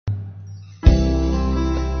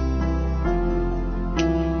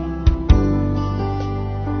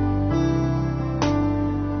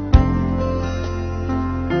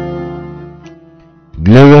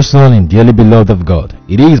Glorious morning, dearly beloved of God.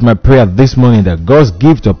 It is my prayer this morning that God's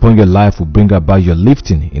gift upon your life will bring about your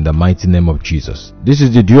lifting in the mighty name of Jesus. This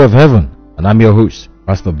is the Dew of Heaven, and I'm your host,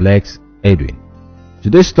 Pastor Blex Edwin.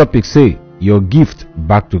 Today's topic say, your gift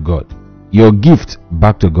back to God. Your gift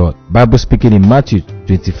back to God. Bible speaking in Matthew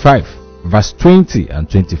 25, verse 20 and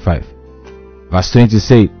 25. Verse 20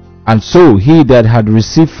 say, and so he that had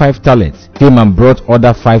received 5 talents came and brought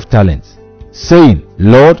other 5 talents, saying,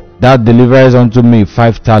 Lord, thou deliverest unto me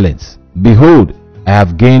 5 talents. Behold, I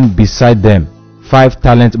have gained beside them 5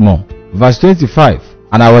 talents more. Verse 25,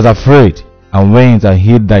 and I was afraid, and went and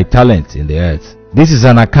hid thy talent in the earth. This is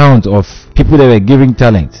an account of people that were giving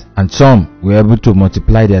talent, and some were able to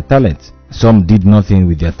multiply their talent. Some did nothing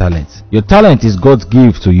with their talent. Your talent is God's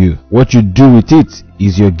gift to you. What you do with it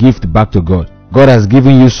is your gift back to God. God has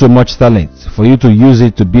given you so much talent for you to use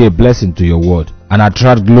it to be a blessing to your world and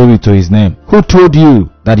attract glory to His name. Who told you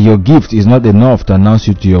that your gift is not enough to announce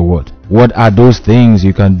you to your world? What are those things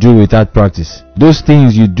you can do without practice? Those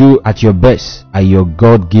things you do at your best are your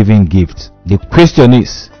God-given gifts. The question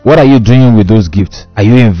is, what are you doing with those gifts? Are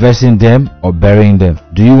you investing them or burying them?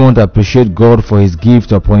 Do you want to appreciate God for His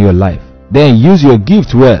gift upon your life? Then use your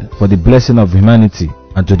gift well for the blessing of humanity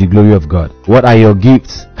and to the glory of God. What are your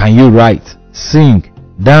gifts? Can you write, sing,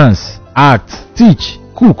 dance, act, teach,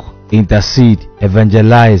 cook, intercede,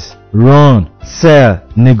 evangelize, run, sell,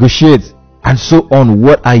 negotiate, and so on?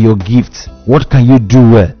 What are your gifts? What can you do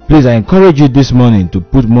well? Please, I encourage you this morning to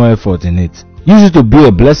put more effort in it. Use it to be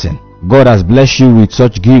a blessing. God has blessed you with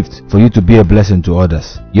such gifts for you to be a blessing to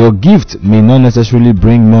others. Your gift may not necessarily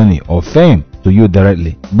bring money or fame to you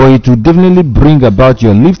directly, but it will definitely bring about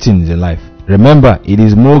your lifting in life. Remember, it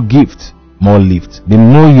is more gift, more lift. The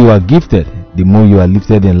more you are gifted, the more you are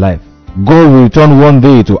lifted in life. God will return one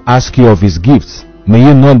day to ask you of His gifts. May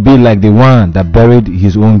you not be like the one that buried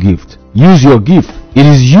his own gift. Use your gift. It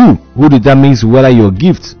is you who determines whether your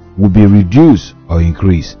gift will be reduced or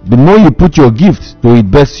increased. The more you put your gift to its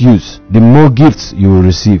best use, the more gifts you will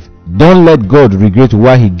receive. Don't let God regret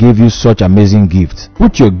why He gave you such amazing gifts.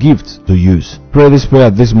 Put your gift to use. Pray this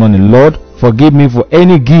prayer this morning. Lord, forgive me for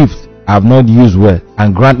any gift I have not used well,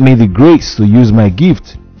 and grant me the grace to use my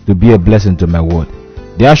gift to be a blessing to my world.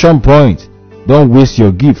 The action point: don't waste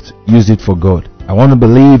your gift, use it for God. I want to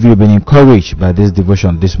believe you've been encouraged by this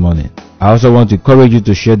devotion this morning. I also want to encourage you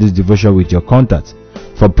to share this devotion with your contacts.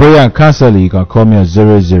 For prayer and counseling, you can call me on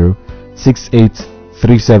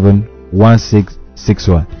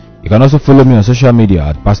 0068371661. You can also follow me on social media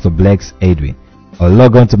at Pastor Blex Edwin, or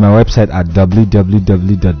log on to my website at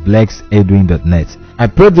www.blexedwin.net. I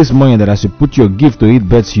pray this morning that as you put your gift to its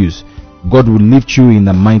best use, God will lift you in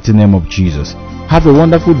the mighty name of Jesus. Have a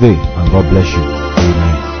wonderful day, and God bless you.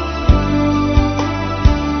 Amen.